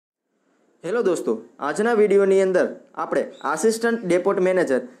Hello દોસ્તો, આજના વિડીયોની અંદર આપણે આસિસ્ટન્ટ ડેપોટ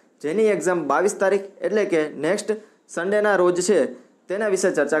મેનેજર જેની એક્ઝામ 22 તારીખ એટલે કે નેક્સ્ટ સન્ડેના રોજ છે તેના વિશે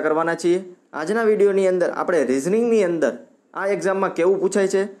ચર્ચા કરવાના છીએ। આજના વિડીયોની અંદર આપણે રીઝનિંગની અંદર આ એક્ઝામમાં કેવું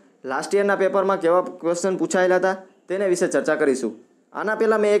પૂછાય છે, લાસ્ટ યરના પેપરમાં કેવા ક્વેશ્ચન પૂછાયેલા હતા તેને વિશે ચર્ચા કરીશું। આના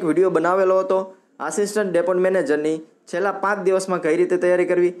પહેલાં મેં એક વિડીયો બનાવેલો હતો આસિસ્ટન્ટ ડેપોટ મેનેજરની છેલ્લા 5 દિવસમાં કઈ રીતે તૈયારી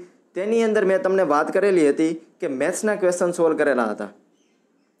કરવી તેની અંદર મેં તમને વાત કરેલી હતી કે મેથ્સના ક્વેશ્ચન સોલ્વ કરેલા હતા।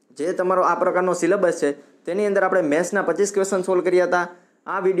 જે તમારો આ પ્રકારનો સિલેબસ છે તેની અંદર આપણે મેથ્સના 25 ક્વેશ્ચન સોલ્વ કર્યા હતા।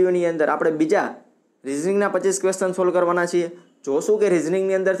 આ વિડીયોની અંદર આપણે બીજા રીઝનિંગના 25 ક્વેશ્ચન સોલ્વ કરવાના છીએ। જોશું કે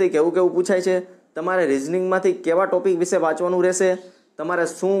રીઝનિંગની અંદરથી કેવું કેવું પૂછાય છે, તમારે રીઝનિંગમાંથી કેવા ટોપિક વિશે વાંચવાનું રહેશે, તમારે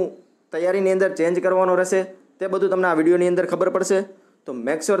શું તૈયારીની અંદર ચેન્જ કરવાનો રહેશે તે બધું તમને આ વિડીયોની અંદર ખબર પડશે। તો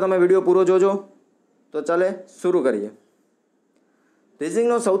મેક શ્યોર તમે વિડીયો પૂરો જોજો। તો ચાલે શરૂ કરીએ।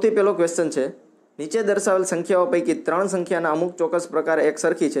 રીઝનિંગનો સૌથી પહેલો ક્વેશ્ચન છે, નીચે દર્શાવેલ સંખ્યાઓ પૈકી 3 સંખ્યાના અમુક ચોક્કસ પ્રકારે એક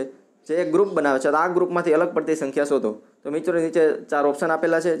સરખી છે જે એક ગ્રુપ બનાવે છે, તો આ ગ્રુપમાંથી અલગ પડતી સંખ્યા શોધો। તો મિત્રો નીચે 4 ઓપ્શન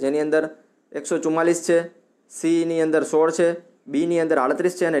આપેલા છે જેની અંદર 144 છે, સીની અંદર 16 છે, બીની અંદર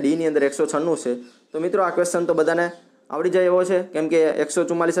 38 છે અને ડીની અંદર 196 છે। તો મિત્રો આ ક્વેશ્ચન તો બધાને આવડી જાય એવો છે, કેમ કે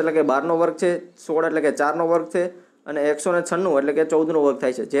 144 એટલે કે 12નો વર્ગ છે, 16 એટલે કે 4નો વર્ગ છે અને 196 એટલે કે 14નો વર્ગ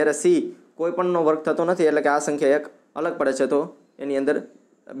થાય છે। જ્યારે સી કોઈ પણનો વર્ગ થતો નથી એટલે કે આ સંખ્યા એક અલગ પડે છે, તો એની અંદર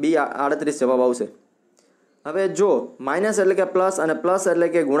બી 38 જવાબ આવશે। હવે જો માઇનસ એટલે કે પ્લસ અને પ્લસ એટલે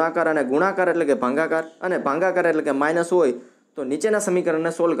કે ગુણાકાર અને ગુણાકાર એટલે કે ભાગાકાર અને ભાગાકાર એટલે કે માઇનસ હોય તો નીચેના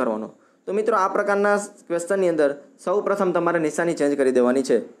સમીકરણને સોલ્વ કરવાનો। તો મિત્રો આ પ્રકારના ક્વેશ્ચનની અંદર સૌ પ્રથમ તમારે નિશાની ચેન્જ કરી દેવાની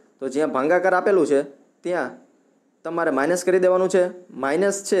છે। તો જ્યાં ભાગાકાર આપેલું છે ત્યાં તમારે માઇનસ કરી દેવાનું છે,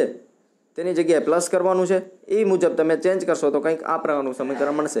 માઇનસ છે તેની જગ્યાએ પ્લસ કરવાનું છે। એ મુજબ તમે ચેન્જ કરશો તો કંઈક આ પ્રકારનું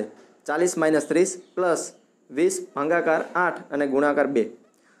સમીકરણ મળશે, 40 - 30 પ્લસ 20 ભાગાકાર 8 અને ગુણાકાર 2।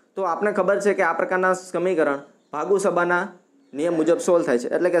 તો આપણે ખબર છે કે આ પ્રકારના સમીકરણ ભાગુસભાના નિયમ મુજબ સોલ્વ થાય છે,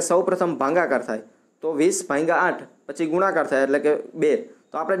 એટલે કે સૌ પ્રથમ ભાગાકાર થાય તો 20 / 8 પછી ગુણાકાર થાય એટલે કે 2।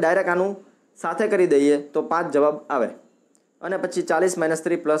 તો આપણે ડાયરેક્ટ આનું સાથે કરી દઈએ તો 5 જવાબ આવે અને પછી 40 -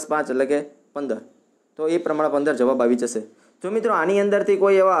 3 + 5 એટલે કે 15। તો એ પ્રમાણે 15 જવાબ આવી જશે। જો મિત્રો આની અંદરથી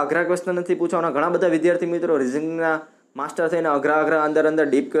કોઈ એવા અઘરા ક્વેશ્ચન નથી પૂછવાના, ઘણા બધા વિદ્યાર્થી મિત્રો રિઝનિંગના માસ્ટર થઈને અઘરા અંદર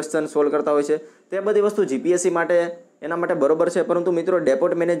ડીપ ક્વેશ્ચન સોલ્વ કરતા હોય છે, તે બધી વસ્તુ જીપીએસસી માટે એના માટે બરોબર છે, પરંતુ મિત્રો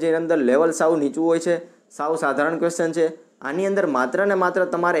ડેપોટ મેનેજરની અંદર લેવલ સાવ નીચું હોય છે, સાવ સાધારણ ક્વેશ્ચન છે। આની અંદર માત્ર ને માત્ર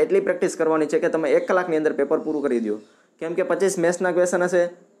તમારે એટલી પ્રેક્ટિસ કરવાની છે કે તમે 1 કલાકની અંદર પેપર પૂરું કરી દો, કેમ કે 25 મેથ્સના ક્વેશ્ચન હશે,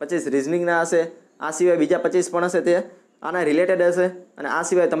 25 રીઝનિંગના હશે, આ સિવાય બીજા 25 પણ હશે તે આના રિલેટેડ હશે। અને આ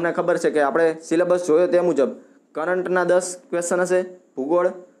સિવાય તમને ખબર છે કે આપણે સિલેબસ જોયો તે મુજબ કરંટના 10 ક્વેશ્ચન હશે, ભૂગોળ,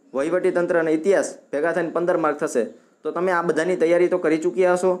 વહીવટી તંત્ર અને ઇતિહાસ ભેગા થઈને 15 માર્ક થશે। તો તમે આ બધાની તૈયારી તો કરી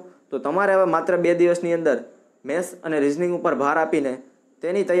ચૂક્યા હશો, તો તમારે હવે માત્ર 2 દિવસની અંદર મેથ્સ અને રીઝનિંગ ઉપર ભાર આપીને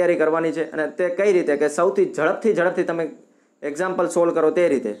તેની તૈયારી કરવાની છે। અને તે કઈ રીતે કે સૌથી ઝડપથી તમે એક્ઝામ્પલ સોલ્વ કરો તે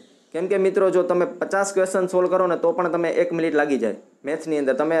રીતે, કેમ કે મિત્રો જો તમે 50 ક્વેશ્ચન સોલ્વ કરો ને તો પણ તમે 1 મિનિટ લાગી જાય મેથ્સની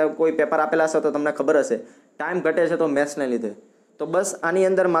અંદર। તમે કોઈ પેપર આપેલા હશે તો તમને ખબર હશે ટાઈમ ઘટે છે તો મેથ્સને લીધે। તો બસ આની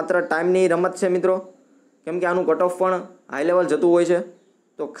અંદર માત્ર ટાઈમની રમત છે મિત્રો, કેમ કે આનું કટ ઓફ પણ હાઈ લેવલ જતું હોય છે,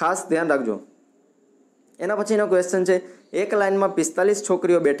 તો ખાસ ધ્યાન રાખજો। એના પછીનો ક્વેશ્ચન છે, એક લાઇનમાં 45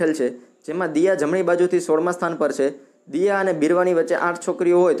 છોકરીઓ બેઠેલ છે જેમાં દિયા જમણી બાજુથી 16મા સ્થાન પર છે, દિયા અને બીરવાની વચ્ચે 8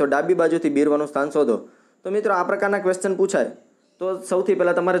 છોકરીઓ હોય તો ડાબી બાજુથી બીરવાનું સ્થાન શોધો। તો મિત્રો આ પ્રકારના ક્વેશ્ચન પૂછાય તો સૌથી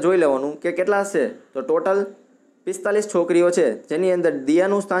પહેલાં તમારે જોઈ લેવાનું કે કેટલા છે, તો ટોટલ 45 છોકરીઓ છે જેની અંદર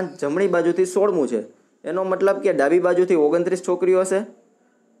દિયાનું સ્થાન જમણી બાજુથી 16મું છે, એનો મતલબ કે ડાબી બાજુથી 29 છોકરીઓ હશે,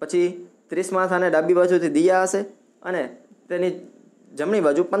 પછી 30મા સ્થાને ડાબી બાજુથી દિયા હશે અને તેની જમણી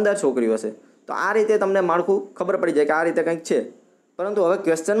બાજુ 15 છોકરીઓ હશે। તો આ રીતે તમને માળખું ખબર પડી જાય કે આ રીતે કંઈક છે, પરંતુ હવે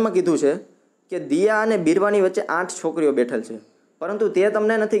ક્વેશ્ચનમાં કીધું છે કે દિયા અને બીરવાની વચ્ચે 8 છોકરીઓ બેઠેલ છે, પરંતુ તે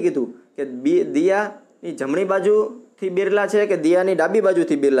તમને નથી કીધું કે દિયાની જમણી બાજુથી બિરલા છે કે દિયાની ડાબી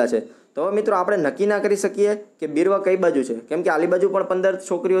બાજુથી બિરલા છે। તો હવે મિત્રો આપણે નક્કી ના કરી શકીએ કે બીરવા કઈ બાજુ છે, કેમ કે આલી બાજુ પણ 15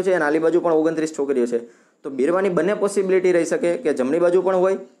 છોકરીઓ છે અને આલી બાજુ પણ 29 છોકરીઓ છે। તો બીરવાની બંને પોસિબિલિટી રહી શકે કે જમણી બાજુ પણ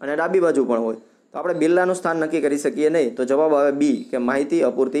હોય અને ડાબી બાજુ પણ હોય, તો આપણે બિરલાનું સ્થાન નક્કી કરી શકીએ નહીં। તો જવાબ આવે બી કે માહિતી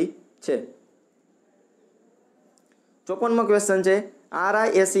અપૂરતી છે। 54મો ક્વેશ્ચન છે,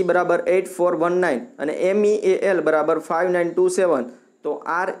 RIAC = 8419 અને MEAL = 5927, તો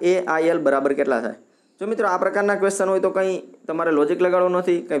RAIL બરાબર કેટલા થાય? જો મિત્રો આ પ્રકારના ક્વેશ્ચન હોય તો કંઈ તમારે લોજિક લગાડવું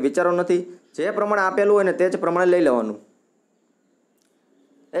નથી, કંઈ વિચારો નથી, જે પ્રમાણે આપેલું હોય ને તે જ પ્રમાણે લઈ લેવાનું।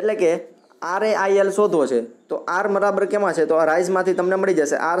 એટલે કે RAIL શોધવો છે તો R બરાબર કેમાં છે, તો આ રાઇઝમાંથી તમને મળી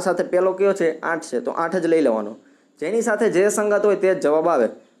જશે, R સાથે પહેલો કયો છે 8 છે, તો 8 જ લઈ લેવાનો, જેની સાથે જે સંગત હોય તે જ જવાબ આવે।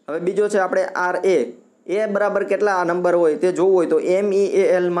 હવે બીજો છે આપણે RA બરાબર કેટલા નંબર હોય તે જોવું હોય તો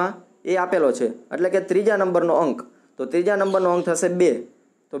MEALમાં એ આપેલો છે, એટલે કે ત્રીજા નંબરનો અંક, તો ત્રીજા નંબરનો અંક થશે 2,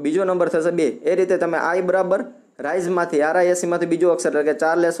 તો બીજો નંબર થશે 2। એ રીતે તમે I બરાબર રાઇઝમાંથી RISCમાંથી બીજો અક્ષર એટલે કે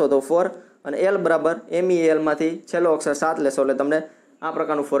 4 લેશો તો 4 અને L બરાબર MELમાંથી છેલ્લો અક્ષર 7 લેશો એટલે તમને આ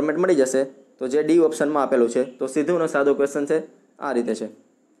પ્રકારનું ફોર્મેટ મળી જશે. તો જે ડી ઓપ્શનમાં આપેલું છે. તો સીધું ને સાદો ક્વેશ્ચન છે, આ રીતે છે.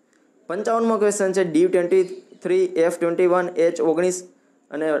 55મો ક્વેશ્ચન છે D23 F21 H19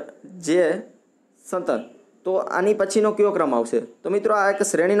 અને J17. તો આની પછીનો કયો ક્રમ આવશે? તો મિત્રો આ એક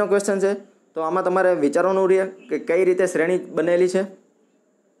શ્રેણીનો ક્વેશ્ચન છે. તો આમાં તમારે વિચારવાનું રહે કે કઈ રીતે શ્રેણી બનેલી છે.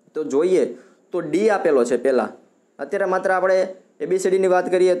 તો જોઈએ તો ડી આપેલો છે પહેલાં. અત્યારે માત્ર આપણે ABCDની વાત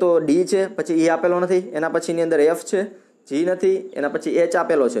કરીએ તો ડી છે, પછી E આપેલો નથી, એના પછીની અંદર F છે, G નથી, એના પછી H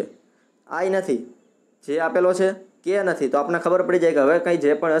આપેલો છે, I નથી, J આપેલો છે, K નથી. તો આપણને ખબર પડી જાય કે હવે કંઈ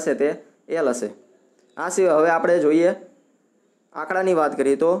જે પણ હશે તે L હશે. આ સિવાય હવે આપણે જોઈએ આંકડાની વાત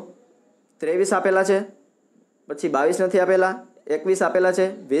કરીએ તો 23 આપેલા છે, પછી 22 નથી આપેલા, 21 આપેલા છે,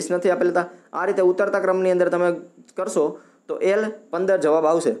 20 નથી આપેલા. આ રીતે ઉતરતા ક્રમની અંદર તમે કરશો તો L15 જવાબ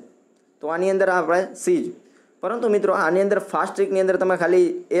આવશે. તો આની અંદર આપણે C જ. પરંતુ મિત્રો આની અંદર ફાસ્ટ ટ્રીકની અંદર તમે ખાલી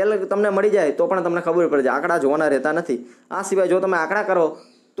L તમને મળી જાય તો પણ તમને ખબર પડે છે, આંકડા જોવાના રહેતા નથી. આ સિવાય જો તમે આંકડા કરો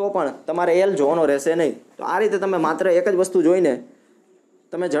તો પણ તમારે L જોવાનો રહેશે નહીં. તો આ રીતે તમે માત્ર એક જ વસ્તુ જોઈને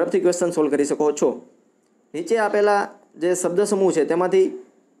તમે ઝડપથી ક્વેશ્ચન સોલ્વ કરી શકો છો. નીચે આપેલા જે શબ્દ સમૂહ છે તેમાંથી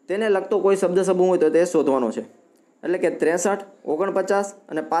તેને લગતો કોઈ શબ્દ સમૂહ હોય તો તે શોધવાનો છે. એટલે કે 63, 49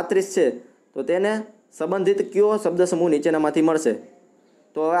 અને 35 છે. તો તેને સંબંધિત કયો શબ્દ સમૂહ નીચેનામાંથી મળશે?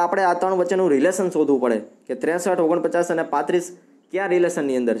 તો હવે આપણે આ ત્રણ વચ્ચેનું રિલેશન શોધવું પડે કે 63, 49 અને 35 ક્યાં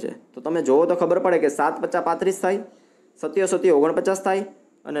રિલેશનની અંદર છે. તો તમે જોવો તો ખબર પડે કે 7 × 5 = 35 થાય, 7 × 7 = 49 થાય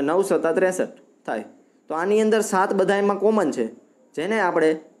અને 9 × 7 = 63 થાય. તો આની અંદર 7 બધા એમાં કોમન છે, જેને આપણે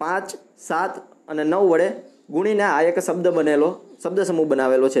 5, 7 અને 9 વડે ગુણીને આ એક શબ્દ સમૂહ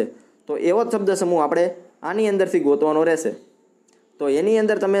બનાવેલો છે. તો એવો જ શબ્દ સમૂહ આપણે આની અંદરથી ગોતવાનો રહેશે. તો એની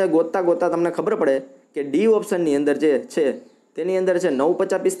અંદર તમે ગોતતા તમને ખબર પડે કે ડી ઓપ્શનની અંદર જે છે તેની અંદર છે 9 ×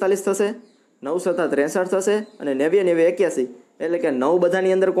 5 = 45 થશે, 9 × 7 = 63 થશે અને 90 × 90 = 81. એટલે કે 9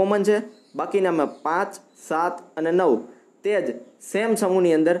 બધાની અંદર કોમન છે, બાકીનામાં 5, 7 અને 9 તે જ સેમ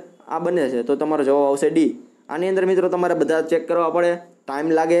સમૂહની અંદર આ બને છે. તો તમારો જવાબ આવશે ડી. આની અંદર મિત્રો તમારે બધા ચેક કરવા પડે, ટાઈમ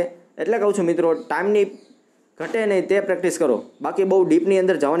લાગે. એટલે કહું છું મિત્રો, ટાઈમની ઘટે નહીં તે પ્રેક્ટિસ કરો. બાકી બહુ ડીપની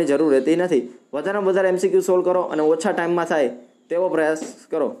અંદર જવાની જરૂર રહેતી નથી. વધારેમાં વધારે MCQ સોલ્વ કરો અને ઓછા ટાઈમમાં થાય તેવો પ્રયાસ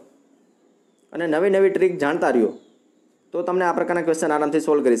કરો અને નવી ટ્રીક જાણતા રહ્યો તો તમને આ પ્રકારના ક્વેશ્ચન આરામથી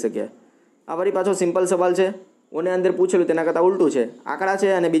સોલ્વ કરી શકીએ. આ વળી પાછો સિમ્પલ સવાલ છે, ઓને અંદર પૂછેલું તેના કરતાં ઉલટું છે. આંકડા છે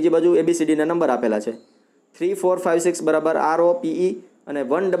અને બીજી બાજુ ABCDના નંબર આપેલા છે. 3, 4, 5, 6 બરાબર ROPE અને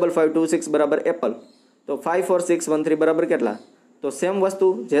 1, 5, 5, 2, 6 બરાબર એપલ. તો 5, 4, 6, 1, 3 બરાબર કેટલા? તો સેમ વસ્તુ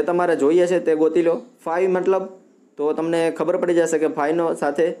જે તમારે જોઈએ છે તે ગોતી લો. 5 મતલબ તો તમને ખબર પડી જશે કે 5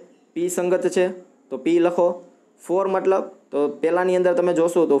 સાથે P સંગત છે તો P લખો. 4 મતલબ તો પહેલાંની અંદર તમે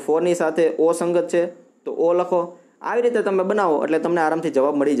જોશો તો 4ની સાથે O સંગત છે તો O લખો. આવી રીતે તમે બનાવો એટલે તમને આરામથી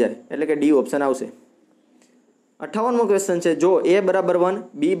જવાબ મળી જાય, એટલે કે ડી ઓપ્શન આવશે. 58મો ક્વેશ્ચન છે, જો A બરાબર 1,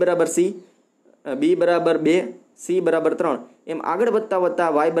 B બરાબર C, B બરાબર 2, C બરાબર 3 એમ આગળ વધતા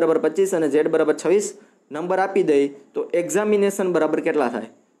Y બરાબર 25 અને Z બરાબર 26 નંબર આપી દઈ તો એક્ઝામિનેશન બરાબર કેટલા થાય?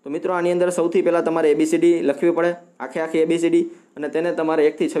 તો મિત્રો આની અંદર સૌથી પહેલાં તમારે ABCD લખવી પડે, આખી ABCD, અને તેને તમારે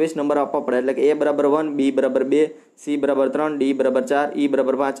 1 થી 26 નંબર આપવા પડે. એટલે કે A બરાબર 1, B બરાબર 2, C બરાબર 3, D બરાબર 4, E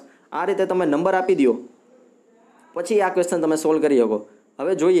બરાબર 5. આ રીતે તમે નંબર આપી દો પછી આ ક્વેશ્ચન તમે સોલ્વ કરી શકો.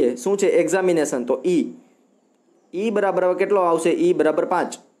 હવે જોઈએ શું છે એક્ઝામિનેશન. તો E બરાબર કેટલો આવશે? E બરાબર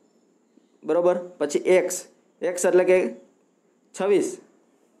 5 બરાબર. પછી X એટલે કે 26,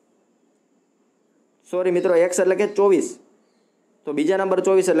 સોરી મિત્રો, X એટલે કે 24. તો બીજા નંબર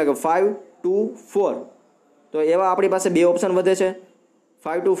 24 એટલે કે 5, 2, 4. તો એવા આપણી પાસે બે ઓપ્શન વધે છે,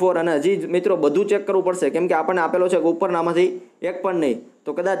 5, 2, 4. અને હજી મિત્રો બધું ચેક કરવું પડશે, કેમ કે આપણને આપેલો છે કે ઉપરનામાંથી એક પણ નહીં.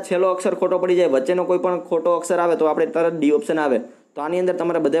 તો કદાચ છેલ્લો અક્ષર ખોટો પડી જાય, વચ્ચેનો કોઈ પણ ખોટો અક્ષર આવે તો આપણે તરત ડી ઓપ્શન આવે. તો આની અંદર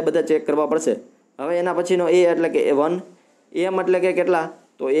તમારે બધા ચેક કરવા પડશે. હવે એના પછીનો A એટલે કે 1, M એટલે કે કેટલા?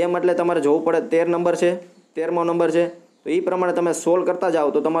 તો M એટલે તમારે જોવું પડે 13 નંબર છે, 13મો નંબર છે. તો એ પ્રમાણે તમે સોલ્વ કરતા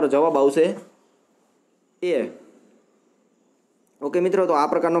જાઓ તો તમારો જવાબ આવશે A. ઓકે મિત્રો, તો આ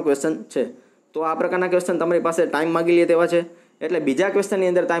પ્રકારનો ક્વેશ્ચન છે. તો આ પ્રકારના ક્વેશ્ચન તમારી પાસે ટાઈમ માગી લે તેવા છે, એટલે બીજા ક્વેશ્ચનની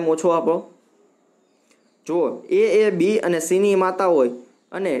અંદર ટાઈમ ઓછો આપો. જો A એ B અને C ની માતા હોય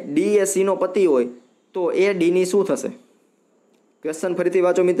અને D એ C નો પતિ હોય તો A D ની શું થશે? ક્વેશ્ચન ફરીથી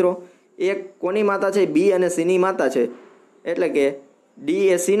વાંચો મિત્રો. એ કોની માતા છે? B અને C ની માતા છે, એટલે કે D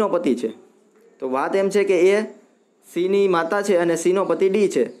એ C નો પતિ છે. તો વાત એમ છે કે A C ની માતા છે અને C નો પતિ D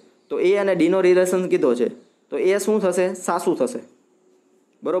છે. તો A અને D નો રિલેશન કીધો છે, તો એ શું થશે? સાસુ થશે,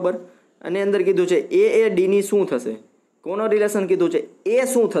 બરોબર. અને અંદર કીધું છે એ D ની શું થશે? કોનો રિલેશન કીધું છે? એ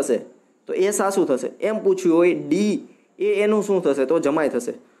શું થશે? તો એ સાસુ થશે. એમ પૂછ્યું હોય D એનું શું થશે? તો જમાઈ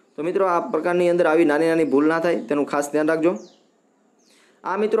થશે. તો મિત્રો આ પ્રકારની અંદર આવી નાની ભૂલ ના થાય તેનું ખાસ ધ્યાન રાખજો.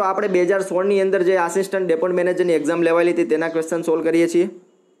 આ મિત્રો આપણે 2016ની અંદર જે આસિસ્ટન્ટ ડેપોટ મેનેજરની એક્ઝામ લેવાયેલી હતી તેના ક્વેશ્ચન સોલ્વ કરીએ છીએ.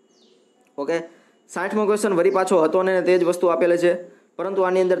 ઓકે, 60મો ક્વેશ્ચન વરી પાછો હતો ને તે જ વસ્તુ આપેલી છે, પરંતુ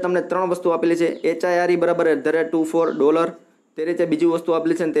આની અંદર તમને 3 વસ્તુ આપેલી છે. HIRE બરાબર $24 તે રીતે બીજી વસ્તુ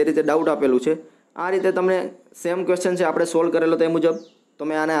આપેલી છે ને તે રીતે ડાઉટ આપેલું છે. આ રીતે તમને સેમ ક્વેશ્ચન છે આપણે સોલ્વ કરેલો તે મુજબ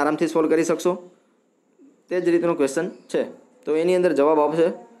તમે આને આરામથી સોલ્વ કરી શકશો. તે જ રીતનો ક્વેશ્ચન છે, તો એની અંદર જવાબ આવશે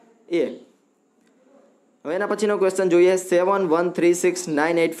એ. હવે એના પછીનો ક્વેશ્ચન જોઈએ. 7 1 3 6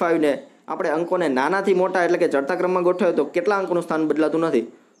 9 8 5 ને આપણે અંકોને નાનાથી મોટા એટલે કે ચડતા ક્રમમાં ગોઠવે તો કેટલા અંકોનું સ્થાન બદલાતું નથી.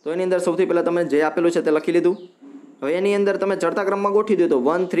 તો એની અંદર સૌથી પહેલાં તમે જે આપેલું છે તે લખી લીધું. હવે એની અંદર તમે ચડતા ક્રમમાં ગોઠવી દો તો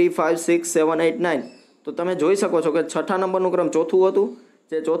 1 3 5 6 7 8 9 તો તમે જોઈ શકો છો કે 6થા નંબરનું ક્રમ ચોથું હતું,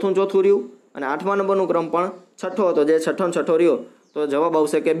 જે ચોથું રહ્યું, અને 8મા નંબરનું ક્રમ પણ છઠ્ઠો હતો, જે છઠ્ઠો રહ્યો. તો જવાબ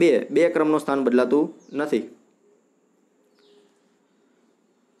આવશે કે 2 ક્રમનું સ્થાન બદલાતું નથી.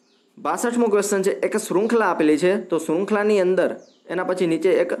 62મો ક્વેશ્ચન છે. એક શૃંખલા આપેલી છે, તો શૃંખલાની અંદર એના પછી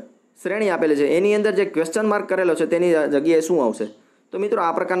નીચે એક શ્રેણી આપેલી છે, એની અંદર જે ક્વેશ્ચન માર્ક કરેલો છે તેની જગ્યાએ શું આવશે. તો મિત્રો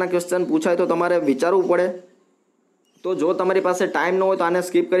આ પ્રકારના ક્વેશ્ચન પૂછાય તો તમારે વિચારવું પડે. તો જો તમારી પાસે ટાઈમ ન હોય તો આને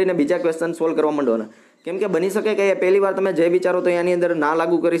સ્કીપ કરીને બીજા ક્વેશ્ચન સોલ્વ કરવા માંડવાના, કેમ કે બની શકે કે પહેલી વાર તમે જે વિચારો તો એની અંદર ના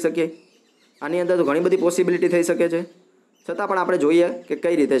લાગુ કરી શકીએ. આની અંદર તો ઘણી બધી પોસિબિલિટી થઈ શકે છે, છતાં પણ આપણે જોઈએ કે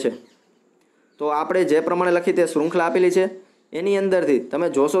કઈ રીતે છે. તો આપણે જે પ્રમાણે લખી તે શૃંખલા આપેલી છે એની અંદરથી તમે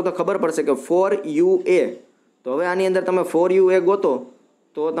જોશો તો ખબર પડશે કે 4UA. તો હવે આની અંદર તમે 4UA ગોતો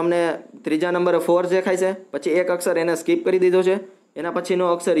તો તમને ત્રીજા નંબરે 4 દેખાય છે, પછી એક અક્ષર એને સ્કીપ કરી દીધો છે, એના પછીનો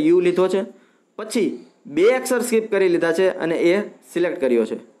અક્ષર U લીધો છે, પછી 2 અક્ષર સ્કીપ કરી લીધા છે અને એ સિલેક્ટ કર્યો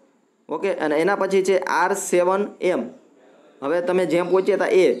છે. ઓકે, અને એના પછી છે R7M. હવે તમે જેમ પહોંચ્યા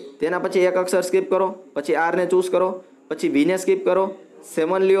હતા એ તેના પછી એક અક્ષર સ્કીપ કરો, પછી R ને ચૂઝ કરો, પછી V ને સ્કીપ કરો,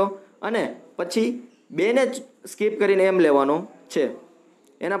 7 લ્યો અને પછી 2 ને સ્કીપ કરીને M લેવાનો છે.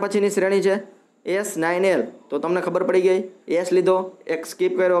 એના પછીની શ્રેણી છે S9L. તો તમને ખબર પડી ગઈ, S લીધો, એક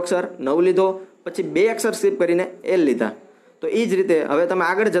સ્કીપ કર્યો અક્ષર, 9 લીધો, પછી 2 અક્ષર સ્કીપ કરીને L લીધા. તો એ જ રીતે હવે તમે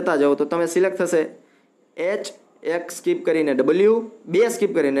આગળ જતા જાઓ તો તમે સિલેક્ટ થશે H, એક સ્કીપ કરીને W, 2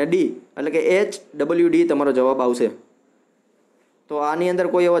 સ્કીપ કરીને D, એટલે કે HWD તમારો જવાબ આવશે. તો આની અંદર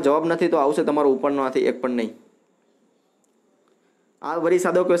કોઈ એવો જવાબ નથી, તો આવશે તમારો ઉપરનોમાંથી એક પણ નહીં. આ વરી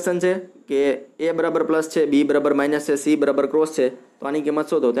સાદો ક્વેશ્ચન છે કે A બરાબર પ્લસ છે, B બરાબર માઇનસ છે, C બરાબર ક્રોસ છે, તો આની કિંમત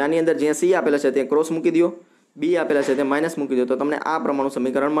શોધો. તો આની અંદર જ્યાં C આપેલા છે ત્યાં ક્રોસ મૂકી દો, B આપેલા છે ત્યાં માઇનસ મૂકી દો, તો તમને આ પ્રમાણનું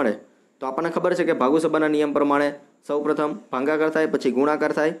સમીકરણ મળે. તો આપણને ખબર છે કે ભાગુસભાના નિયમ પ્રમાણે સૌપ્રથમ ભાગાકાર થાય, પછી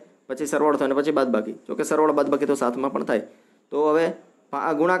ગુણાકાર થાય, પછી સરવાળો થાય અને પછી બાદબાકી. જો કે સરવાળો બાદબાકી તો સાથમાં પણ થાય. તો હવે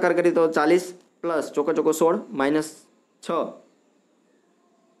ગુણાકાર કરી તો 40 પ્લસ ચોકો 16 માઇનસ 6.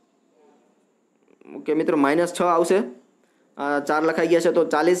 ઓકે મિત્રો, માઇનસ 6 આવશે. 4 લખાઈ ગયા છે, તો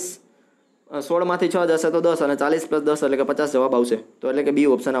 40 16માંથી 6 જશે તો 10 અને 40 પ્લસ 10 એટલે કે 50 જવાબ આવશે. તો એટલે કે B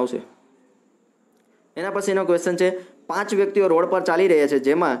ઓપ્શન આવશે. એના પછીનો ક્વેશ્ચન છે. 5 વ્યક્તિઓ રોડ પર ચાલી રહ્યા છે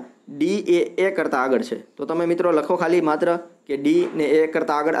જેમાં D એ A કરતાં આગળ છે. તો તમે મિત્રો લખો ખાલી માત્ર કે D ને A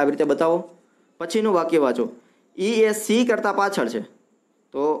કરતાં આગળ આવી રીતે બતાવો. પછીનું વાક્ય વાંચો. E એ C કરતાં પાછળ છે.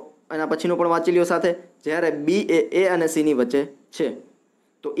 તો એના પછીનું પણ વાંચી લ્યો સાથે. જ્યારે B એ A અને C ની વચ્ચે છે.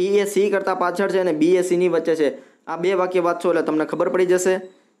 તો E એ C કરતાં પાછળ છે અને B એ C ની વચ્ચે છે. આ 2 વાક્ય વાંચશો એટલે તમને ખબર પડી જશે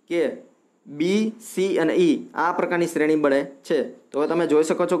કે B, C અને E આ પ્રકારની શ્રેણી બને છે. તો હવે તમે જોઈ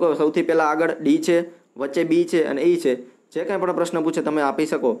શકો છો કે સૌથી પહેલાં આગળ D છે, વચ્ચે B છે અને E છે. જે કંઈ પણ પ્રશ્ન પૂછે તમે આપી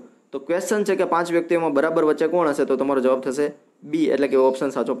શકો. તો ક્વેશ્ચન છે કે 5 વ્યક્તિઓમાં બરાબર વચ્ચે કોણ હશે, તો તમારો જવાબ થશે B, એટલે કે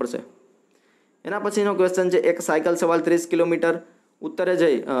ઓપ્શન સાચો પડશે. એના પછીનો ક્વેશ્ચન છે. એક સાયકલ સવાલ 30 કિલોમીટર ઉત્તરે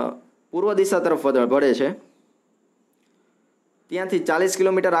જઈ પૂર્વ દિશા તરફ વળે છે. ત્યાંથી 40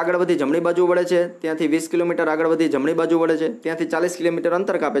 કિલોમીટર આગળ વધી જમણી બાજુ વળે છે, ત્યાંથી 20 કિલોમીટર આગળ વધી જમણી બાજુ વળે છે, ત્યાંથી 40 કિલોમીટર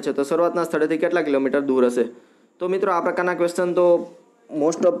અંતર કાપે છે. તો શરૂઆતના સ્થળેથી કેટલા કિલોમીટર દૂર હશે. તો મિત્રો આ પ્રકારના ક્વેશ્ચન તો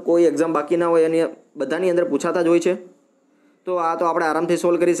મોસ્ટ ઓફ કોઈ એક્ઝામ બાકી ના હોય એની બધાની અંદર પૂછાતા જ હોય છે. તો આ તો આપણે આરામથી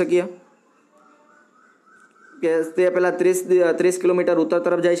સોલ્વ કરી શકીએ કે તે પહેલાં 30 કિલોમીટર ઉત્તર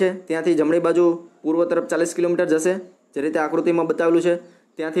તરફ જાય છે, ત્યાંથી જમણી બાજુ પૂર્વ તરફ 40 કિલોમીટર જશે, જે રીતે આકૃતિમાં બતાવેલું છે.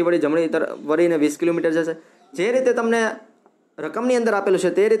 ત્યાંથી વળી જમણી તરફ વળીને 20 કિલોમીટર જશે. જે રીતે તમને રકમની અંદર આપેલું છે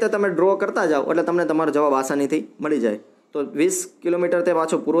તે રીતે તમે ડ્રો કરતા જાઓ એટલે તમને તમારો જવાબ આસાનીથી મળી જાય. તો 20 કિલોમીટર તે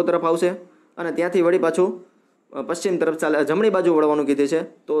પાછું પૂર્વ તરફ આવશે અને ત્યાંથી વળી પાછું પશ્ચિમ તરફ જમણી બાજુ વળવાનું કીધી છે.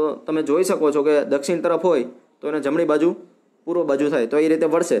 તો તમે જોઈ શકો છો કે દક્ષિણ તરફ હોય તો એને જમણી બાજુ પૂર્વ બાજુ થાય, તો એ રીતે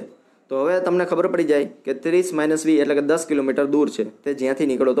વળશે. તો હવે તમને ખબર પડી જાય કે 30 - 20 એટલે કે 10 કિલોમીટર દૂર છે તે જ્યાંથી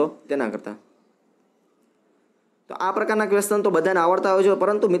નીકળો તો તેના કરતાં. તો આ પ્રકારના ક્વેશ્ચન તો બધાને આવડતા હોય છે,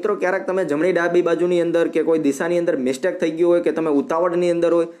 પરંતુ મિત્રો ક્યારેક તમે જમણી ડાબી બાજુની અંદર કે કોઈ દિશાની અંદર મિસ્ટેક થઈ ગયું હોય કે તમે ઉતાવળની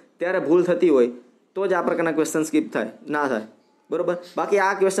અંદર હોય ત્યારે ભૂલ થતી હોય તો જ આ પ્રકારના ક્વેશ્ચન સ્કીપ થાય, ના થાય. બરાબર. બાકી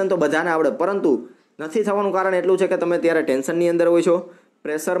આ ક્વેશ્ચન તો બધાને આવડે, પરંતુ નથી થવાનું કારણ એટલું છે કે તમે ત્યારે ટેન્શનની અંદર હોય છો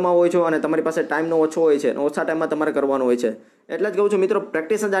પ્રેશરમાં હોય છો અને તમારી પાસે ટાઈમનો ઓછો હોય છે અને ઓછા ટાઈમમાં તમારે કરવાનું હોય છે. એટલે જ કહું છું મિત્રો,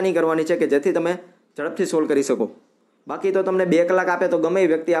 પ્રેક્ટિસ જ આની કરવાની છે કે જેથી તમે ઝડપથી સોલ્વ કરી શકો. બાકી તો તમને 2 કલાક આપે તો ગમે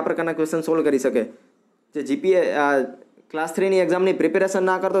એ વ્યક્તિ આ પ્રકારના ક્વેશ્ચન સોલ્વ કરી શકે. જે જીપીએ ક્લાસ 3ની એક્ઝામની પ્રિપેરેશન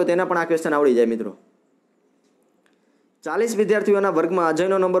ના કરતો હોય તેને પણ આ ક્વેશ્ચન આવડી જાય મિત્રો. 40 વિદ્યાર્થીઓના વર્ગમાં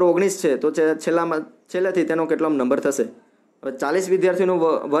અજયનો નંબર 19 છે, તો છેલ્લેથી તેનો કેટલો નંબર થશે? હવે 40 વિદ્યાર્થીઓનો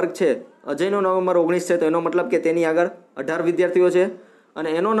વર્ગ છે, અજયનો નંબર 19 છે, તો એનો મતલબ કે તેની આગળ 18 વિદ્યાર્થીઓ છે અને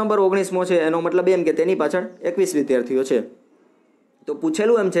એનો નંબર 19મો છે, એનો મતલબ એમ કે તેની પાછળ 21 વિદ્યાર્થીઓ છે. તો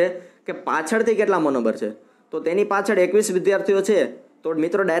પૂછેલું એમ છે કે પાછળથી કેટલામો નંબર છે, તો તેની પાછળ 21 વિદ્યાર્થીઓ છે, તો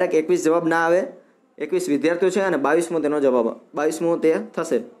મિત્રો ડાયરેક્ટ 21 જવાબ ના આવે. 21 વિદ્યાર્થીઓ છે અને 22મો તેનો જવાબ 22મો તે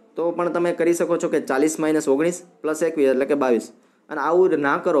થશે. તો પણ તમે કરી શકો છો કે 40 - 19 + 21 એટલે કે 22. અને આવું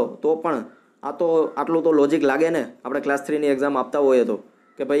ના કરો તો પણ આટલું તો લોજિક લાગે ને. આપણે ક્લાસ 3ની એક્ઝામ આપતા હોઈએ તો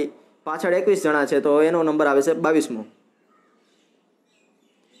કે ભાઈ પાછળ 21 જણા છે તો એનો નંબર આવે છે 22મો.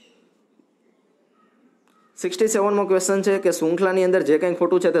 67મો ક્વેશ્ચન છે કે શૃંખલાની અંદર જે કંઈ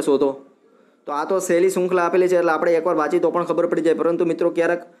ખોટું છે તે શોધો. તો આ તો સહેલી શૃંખલા આપેલી છે એટલે આપણે એકવાર વાંચી તો પણ ખબર પડી જાય. પરંતુ મિત્રો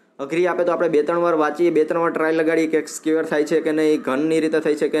ક્યારેક અઘરી આપે તો આપણે 2-3 વાર વાંચીએ, 2-3 વાર ટ્રાય લગાડીએ કે સ્ક્વેર થાય છે કે નહીં, ઘનની રીતે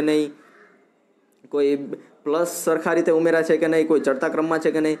થઈ છે કે નહીં, કોઈ પ્લસ સરખા રીતે ઉમેરા છે કે નહીં, કોઈ ચડતા ક્રમમાં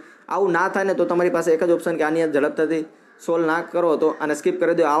છે કે નહીં. આવું ના થાય ને તો તમારી પાસે એક જ ઓપ્શન કે આની ઝડપથી સોલ્વ ના કરો તો આને સ્કીપ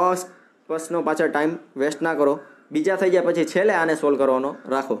કરી દો. આવા પ્રશ્નો પાછળ ટાઈમ વેસ્ટ ના કરો. બીજા થઈ જાય પછી છેલ્લે આને સોલ્વ કરવાનો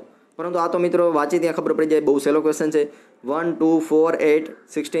રાખો. પરંતુ આ તો મિત્રો વાંચી ત્યાં ખબર પડી જાય. બહુ સહેલો ક્વેશ્ચન છે. 1, 2, 4, 8,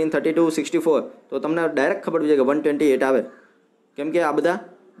 16, 32, 64. તો તમને ડાયરેક્ટ ખબર પડી જાય કે 128 આવે, કેમ કે આ બધા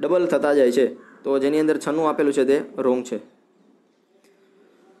ડબલ થતા જાય છે. તો જેની અંદર 96 આપેલું છે તે રોંગ છે.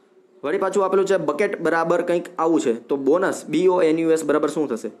 વળી પાછું આપેલું છે બકેટ બરાબર કંઈક આવું છે, તો બોનસ BONUS બરાબર શું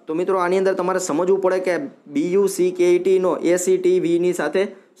થશે? તો મિત્રો આની અંદર તમારે સમજવું પડે કે BUCKETનો ACTVની સાથે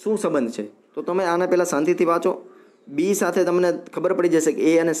શું સંબંધ છે. તો તમે આને પહેલાં શાંતિથી વાંચો. બી સાથે તમને ખબર પડી જશે કે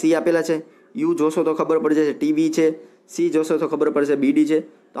A અને C આપેલા છે. યુ જોશો તો ખબર પડી જશે TV છે. C જોશો તો ખબર પડશે BD છે.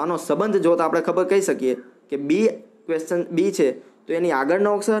 તો આનો સંબંધ જોતા આપણે ખબર કહી શકીએ કે ક્વેશ્ચન બી છે તો એની આગળનો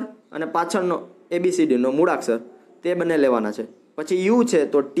અક્ષર અને પાછળનો ABCDનો મૂળાક્ષર તે બંને લેવાના છે. પછી યુ છે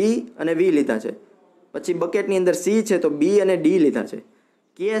તો T અને V લીધા છે. પછી બકેટની અંદર C છે તો B અને D લીધા છે.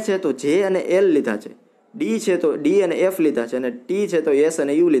 K છે તો J અને L લીધા છે. D છે તો D અને F લીધા છે. અને T છે તો S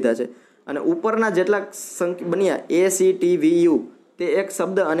અને U લીધા છે. અને ઉપરના જેટલા બન્યા ACTVU તે એક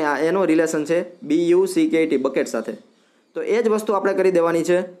શબ્દ અને એનો રિલેશન છે BUCKET બકેટ સાથે. તો એ જ વસ્તુ આપણે કરી દેવાની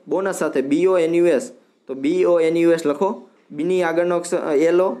છે બોનસ સાથે BONUS. તો BONUS લખો. બીની આગળનો અક્ષર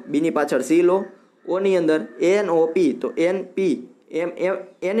A લો, બીની પાછળ C લો. ઓની અંદર NOP તો NP,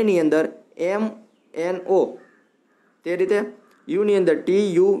 Nની અંદર MNO, તે રીતે યુની અંદર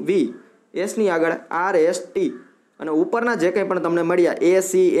TUV, Sની આગળ RST અને ઉપરના જે કંઈ પણ તમને મળ્યા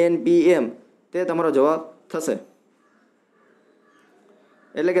ACNPM તે તમારો જવાબ થશે.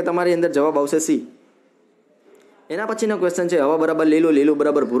 એટલે કે તમારી અંદર જવાબ આવશે C. એના પછીનો ક્વેશ્ચન છે હવા બરાબર લીલું, લીલું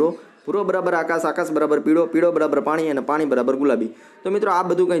બરાબર ભૂરો, ભૂરો બરાબર આકાશ, આકાશ બરાબર પીળો, પીળો બરાબર પાણી અને પાણી બરાબર ગુલાબી. તો મિત્રો આ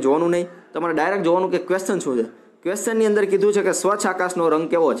બધું કંઈ જોવાનું નહીં. તમારે ડાયરેક્ટ જોવાનું કે ક્વેશ્ચન શું છે. ક્વેશ્ચનની અંદર કીધું છે કે સ્વચ્છ આકાશનો રંગ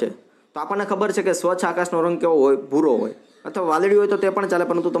કેવો છે. તો આપણને ખબર છે કે સ્વચ્છ આકાશનો રંગ કેવો હોય, ભૂરો હોય અથવા વાદળી હોય તો તે પણ ચાલે.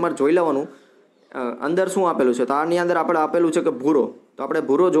 પરંતુ તમારે જોઈ લેવાનું અંદર શું આપેલું છે. તો આની અંદર આપણે આપેલું છે કે ભૂરો. તો આપણે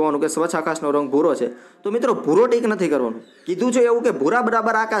ભૂરો જોવાનું કે સ્વચ્છ આકાશનો રંગ ભૂરો છે. તો મિત્રો ભૂરો ટીક નથી કરવાનું. કીધું છે એવું કે ભૂરા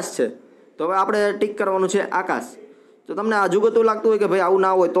બરાબર આકાશ છે, તો હવે આપણે ટીક કરવાનું છે આકાશ. તો તમને અજુગતું લાગતું હોય કે ભાઈ આવું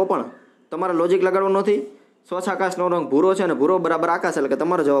ના હોય તો પણ તમારે લોજિક લગાડવું નથી. સ્વચ્છ આકાશનો રંગ ભૂરો છે અને ભૂરો બરાબર આકાશ એટલે કે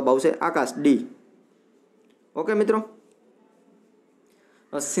તમારો જવાબ આવશે આકાશ, D. ઓકે મિત્રો.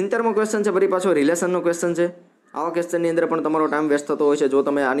 70મો ક્વેશ્ચન છે ફરી પાછો રિલેશનનો ક્વેશ્ચન છે. આવા ક્વેશ્ચનની અંદર પણ તમારો ટાઈમ વેસ્ટ થતો હોય છે જો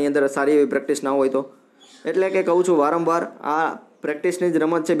તમે આની અંદર સારી એવી પ્રેક્ટિસ ના હોય તો. એટલે કે કહું છું વારંવાર આ પ્રેક્ટિસની જ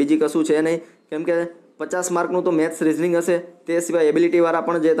રમત છે, બીજી કશું છે નહીં. કેમ કે 50 માર્કનું તો મેથ્સ રીઝનિંગ હશે. તે સિવાય એબિલિટીવાળા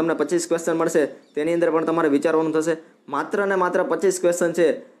પણ જે તમને 25 ક્વેશ્ચન મળશે તેની અંદર પણ તમારે વિચારવાનું થશે. માત્ર ને માત્ર 25 ક્વેશ્ચન છે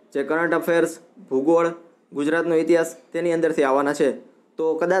જે કરંટ અફેર્સ, ભૂગોળ, ગુજરાતનો ઇતિહાસ તેની અંદરથી આવવાના છે.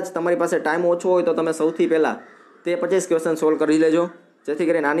 તો કદાચ તમારી પાસે ટાઈમ ઓછો હોય તો તમે સૌથી પહેલાં તે 25 ક્વેશ્ચન સોલ્વ કરી લેજો, જેથી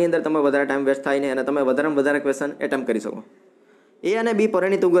કરીને આની અંદર તમે વધારે ટાઈમ વેસ્ટ થાય નહીં અને તમે વધારેમાં વધારે ક્વેશ્ચન એટેમ્પ કરી શકો. A અને B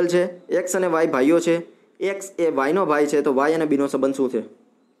પરિણીત ઉગલ છે. X અને Y ભાઈઓ છે. X એ Yનો ભાઈ છે તો Y અને Bનો સંબંધ શું છે?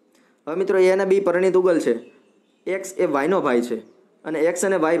 હવે મિત્રો A અને B પરિણીત ઉગલ છે. X એ Yનો ભાઈ છે અને X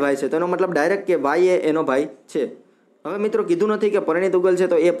અને Y ભાઈ છે, તો એનો મતલબ ડાયરેક્ટ કે Y એ એનો ભાઈ છે. હવે મિત્રો કીધું નથી કે પરિણીત ઉગલ છે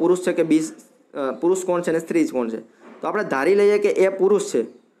તો એ પુરુષ છે કે B પુરુષ કોણ છે અને સ્ત્રી કોણ છે. તો આપણે ધારી લઈએ કે એ પુરુષ છે.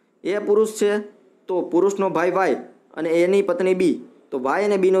 એ પુરુષ છે તો પુરુષનો ભાઈ Y અને એની પત્ની B, તો Y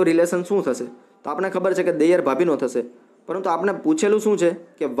અને Bનો રિલેશન શું થશે? તો આપણે ખબર છે કે દૈયર ભાભીનો થશે. પરંતુ આપણે પૂછેલું શું છે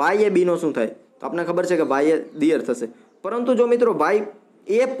કે Y એ Bનો શું થાય? તો આપણે ખબર છે કે Y એ દિયર થશે. પરંતુ જો મિત્રો Y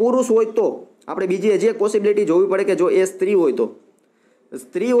એ પુરુષ હોય તો આપણે બીજી હજી એક પોસિબિલિટી જોવી પડે કે જો એ સ્ત્રી હોય તો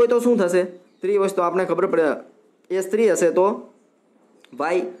સ્ત્રી હોય તો શું થશે? સ્ત્રી હોય તો આપણે ખબર પડે, એ સ્ત્રી હશે તો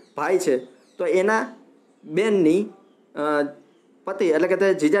ભાઈ છે તો એના બેનની પતિ એટલે કે તે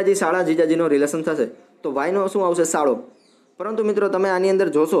જીજાજી શાળા જીજાજીનો રિલેશન થશે તો વાયનો શું આવશે? શાળો. પરંતુ મિત્રો તમે આની અંદર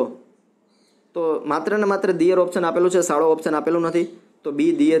જોશો તો માત્ર ને માત્ર દિયર ઓપ્શન આપેલું છે, શાળો ઓપ્શન આપેલું નથી, તો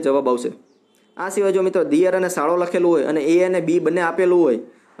બી દિયર જવાબ આવશે. આ સિવાય જો મિત્રો દિયર અને શાળો લખેલું હોય અને એ અને બી બંને આપેલું હોય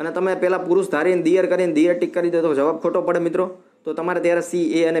અને તમે પહેલાં પુરુષ ધારીને દિયર કરીને દિયર ટીક કરી દો તો જવાબ ખોટો પડે મિત્રો. તો તમારે ત્યારે સી,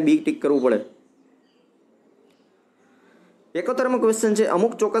 એ અને બી ટીક કરવું પડે. 71મો ક્વેશ્ચન છે,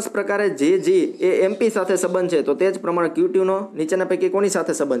 અમુક ચોક્કસ પ્રકારે જે એ એમપી સાથે સંબંધ છે તો તે જ પ્રમાણે ક્યુટીનો નીચેના પૈકી કોની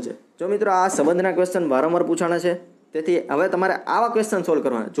સાથે સંબંધ છે? જો મિત્રો આ સંબંધના ક્વેશ્ચન વારંવાર પૂછાણા છે, તેથી હવે તમારે આવા ક્વેશ્ચન સોલ્વ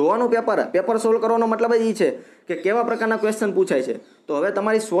કરવાના. જોવાનું પેપર સોલ્વ કરવાનો મતલબ જ એ છે કે કેવા પ્રકારના ક્વેશ્ચન પૂછાય છે. તો હવે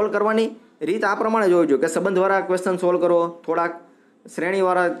તમારી સોલ્વ કરવાની રીત આ પ્રમાણે જોવી જોઈએ કે સંબંધવાળા ક્વેશ્ચન સોલ્વ કરો, થોડાક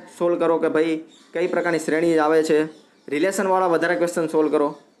શ્રેણીવાળા સોલ્વ કરો કે ભાઈ કઈ પ્રકારની શ્રેણી આવે છે, રિલેશનવાળા વધારે ક્વેશ્ચન સોલ્વ કરો.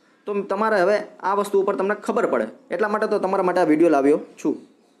 તો તમારે હવે આ વસ્તુ ઉપર તમને ખબર પડે એટલા માટે તો તમારા માટે આ વિડીયો લાવ્યો છું.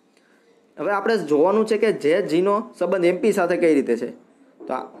 હવે આપણે જોવાનું છે કે જે જીનો સંબંધ એમપી સાથે કઈ રીતે છે.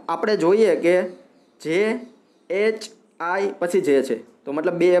 તો આપણે જોઈએ કે જે એચ આઈ પછી જે છે તો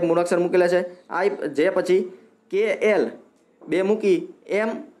મતલબ બે મૂળાક્ષર મૂકેલા છે, આઈ જે પછી કે એલ બે મૂકી એમ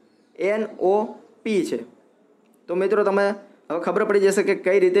એન ઓ પી છે. તો મિત્રો તમે હવે ખબર પડી જશે કે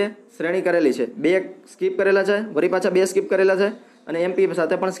કઈ રીતે શ્રેણી કરેલી છે. બે સ્કીપ કરેલા છે, વળી પાછા બે સ્કીપ કરેલા છે અને એમપી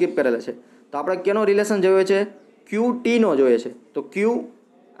સાથે પણ સ્કીપ કરેલા છે. તો આપણે કેનો રિલેશન જોયો છે? ક્યુ ટીનો જોઈએ છે. તો Q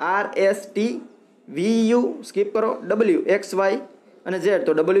R S T V you skip કરો, ડબલ્યુ એક્સ વાય અને ઝેડ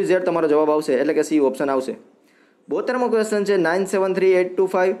તો ડબલ્યુ ઝેડ તમારો જવાબ આવશે એટલે કે સી ઓપ્શન આવશે. 72મો ક્વેશ્ચન છે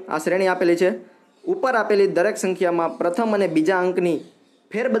 973825. આ શ્રેણી આપેલી છે. ઉપર આપેલી દરેક સંખ્યામાં પ્રથમ અને બીજા અંકની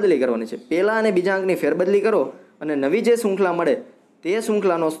ફેરબદલી કરવાની છે. પહેલા અને બીજા અંકની ફેરબદલી કરો અને નવી જે શૃંખલા મળે તે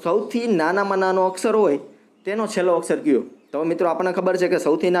શૃંખલાનો સૌથી નાનામાં નાનો અક્ષર હોય તેનો છેલ્લો અક્ષર કયો? તો મિત્રો આપણને ખબર છે કે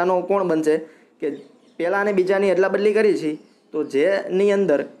સૌથી નાનો કોણ બનશે કે પહેલા અને બીજાની અદલા બદલી કરી છે તો જેની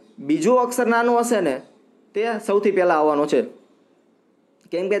અંદર બીજો અક્ષર નાનો હશે ને તે સૌથી પહેલાં આવવાનો છે,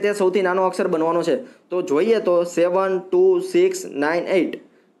 કેમ કે તે સૌથી નાનો અક્ષર બનવાનો છે. તો જોઈએ તો 7 2 6 9 8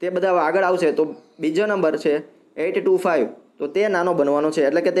 તે બધા આગળ આવશે તો બીજો નંબર છે 825 તો તે નાનો બનવાનો છે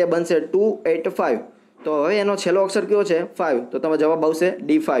એટલે કે તે બનશે 285. તો હવે એનો છેલ્લો અક્ષર કયો છે? 5. તો તમારો જવાબ આવશે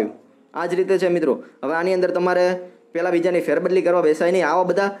D5. આ જ રીતે છે મિત્રો. હવે આની અંદર તમારે પહેલાં બીજાની ફેરબદલી કરવા બેસાય નહીં. આવા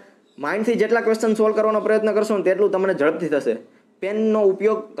બધા માઇન્ડથી જેટલા ક્વેશ્ચન સોલ્વ કરવાનો પ્રયત્ન કરશો ને તેટલું તમને ઝડપથી થશે. પેનનો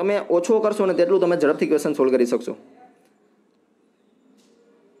ઉપયોગ તમે ઓછો કરશો ને તેટલું તમે ઝડપથી ક્વેશ્ચન સોલ્વ કરી શકશો.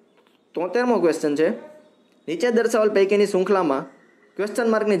 73મો ક્વેશ્ચન છે, નીચે દર્શાવેલ પૈકીની શૃંખલામાં ક્વેશ્ચન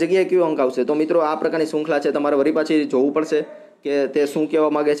માર્કની જગ્યાએ કયો અંક આવશે? તો મિત્રો આ પ્રકારની શૃંખલા છે, તમારે વળી પાછી જોવું પડશે કે તે શું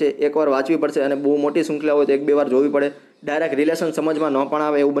કહેવા માગે છે. એકવાર વાંચવી પડશે અને બહુ મોટી શૃંખલા હોય તો એક બે વાર જોવી પડે. ડાયરેક્ટ રિલેશન સમજમાં ન પણ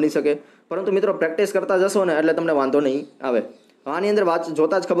આવે એવું બની શકે, પરંતુ મિત્રો પ્રેક્ટિસ કરતા જશો ને એટલે તમને વાંધો નહીં આવે. આની અંદર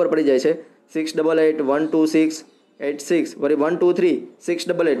જોતા જ ખબર પડી જાય છે 688 126 86 વળી 123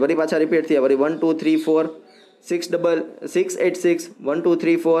 688 વળી પાછા રિપીટ થયા, વળી 1234 686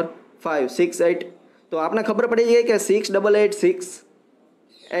 1234 568. તો આપણે ખબર પડી ગઈ કે 688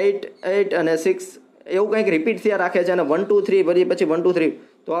 688 અને 6 એવું કંઈક રિપીટ થયા રાખે છે અને 123 વળી પછી 123.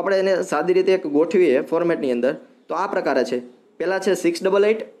 તો આપણે એને સાદી રીતે એક ગોઠવીએ ફોર્મેટની અંદર તો આ પ્રકારે છે. પહેલાં છે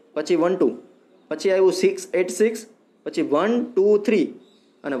 688 પછી 12 પછી આવ્યું 686 પછી 123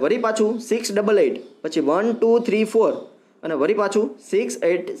 અને વળી પાછું 688 પછી 1234 અને વળી પાછું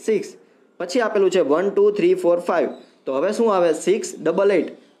 686 પછી આપેલું છે 1 2 3 4 5. તો હવે શું આવે 688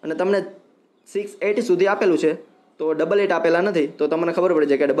 અને તમને 68 સુધી આપેલું છે તો 88 આપેલા નથી તો તમને ખબર પડી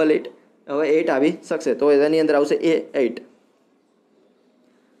જાય કે 88 હવે 8 આવી શકશે તો એની અંદર આવશે A8.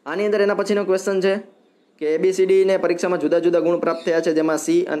 આની અંદર એના પછીનો ક્વેશ્ચન છે કે ABCDને પરીક્ષામાં જુદા જુદા ગુણ પ્રાપ્ત થયા છે જેમાં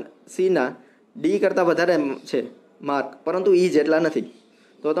Cના D કરતાં વધારે છે માર્ક પરંતુ E જેટલા નથી.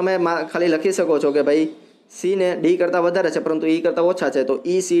 તો તમે ખાલી લખી શકો છો કે ભાઈ C ને D કરતાં વધારે છે પરંતુ E કરતાં ઓછા છે તો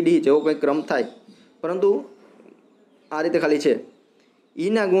ECD જેવો કંઈક ક્રમ થાય, પરંતુ આ રીતે ખાલી છે.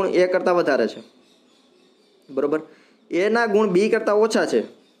 Eના ગુણ A કરતાં વધારે છે, બરોબર. Aના ગુણ B કરતાં ઓછા છે.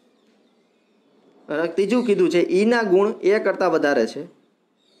 ત્રીજું કીધું છે Eના ગુણ A કરતાં વધારે છે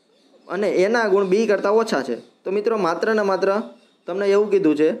અને એના ગુણ B કરતાં ઓછા છે. તો મિત્રો માત્ર ને માત્ર તમને એવું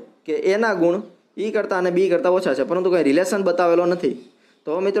કીધું છે કે એના ગુણ E કરતાં અને B કરતાં ઓછા છે પરંતુ કંઈ રિલેશન બતાવેલો નથી.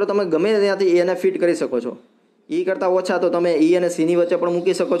 તો મિત્રો તમે ગમે ત્યાંથી એને ફિટ કરી શકો છો. E કરતાં ઓછા તો તમે E અને Cની વચ્ચે પણ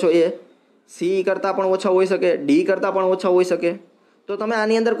મૂકી શકો છો. એ C કરતાં પણ ઓછા હોઈ શકે, D કરતાં પણ ઓછા હોઈ શકે. તો તમે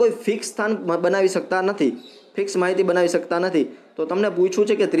આની અંદર કોઈ ફિક્સ સ્થાન બનાવી શકતા નથી, ફિક્સ માહિતી બનાવી શકતા નથી. તો તમને પૂછ્યું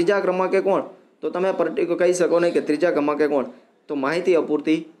છે કે ત્રીજા ક્રમાંકે કોણ, તો તમે પર્ટિક્યુલર કહી શકો નહીં કે ત્રીજા ક્રમાંકે કોણ, તો માહિતી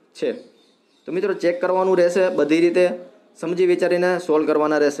અપૂરતી છે. તો મિત્રો ચેક કરવાનું રહેશે, બધી રીતે સમજી વિચારીને સોલ્વ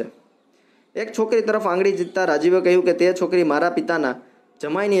કરવાના રહેશે. એક છોકરી તરફ આંગળી જીતતા રાજીવે કહ્યું કે તે છોકરી મારા પિતાના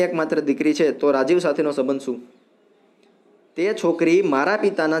જમાઈની એકમાત્ર દીકરી છે તો રાજીવ સાથેનો સંબંધ શું? તે છોકરી મારા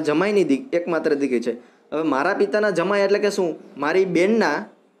પિતાના જમાઈની એકમાત્ર દીકરી છે. હવે મારા પિતાના જમાઈ એટલે કે શું? મારી બેનના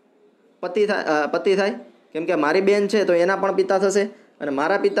પતિ થાય. કેમ કે મારી બેન છે તો એના પણ પિતા થશે, અને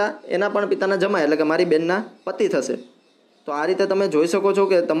મારા પિતા એના પણ પિતાના જમાઈ એટલે કે મારી બેનના પતિ થશે. તો આ રીતે તમે જોઈ શકો છો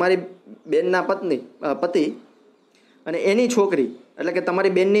કે તમારી બેનના પતિ અને એની છોકરી એટલે કે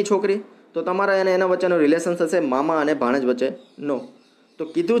તમારી બેનની છોકરી, તો તમારા અને એના વચ્ચેનો રિલેશન થશે મામા અને ભાણેજ વચ્ચેનો. તો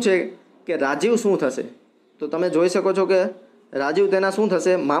કીધું છે કે રાજીવ શું થશે? તો તમે જોઈ શકો છો કે રાજીવ તેના શું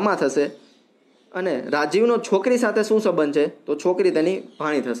થશે? મામા થશે. અને રાજીવનો છોકરી સાથે શું સંબંધ છે? તો છોકરી તેની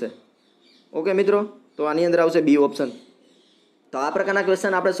ભાણી થશે. ઓકે મિત્રો, તો આની અંદર આવશે બી ઓપ્શન. તો આ પ્રકારના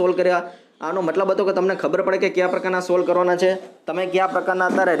ક્વેશ્ચન આપણે સોલ્વ કર્યા. આનો મતલબ હતો કે તમને ખબર પડે કે કયા પ્રકારના સોલ્વ કરવાના છે. તમે કયા પ્રકારના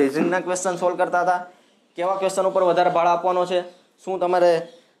અત્યારે રિઝનિંગના ક્વેશ્ચન સોલ્વ કરતા હતા, કેવા ક્વેશ્ચન ઉપર વધારે ભાર આપવાનો છે, શું તમારે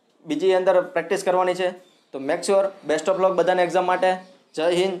બીજી અંદર પ્રેક્ટિસ કરવાની છે. તો make sure best of luck બધાને એક્ઝામ માટે. જય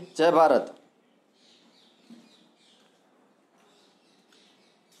હિન્દ, જય ભારત.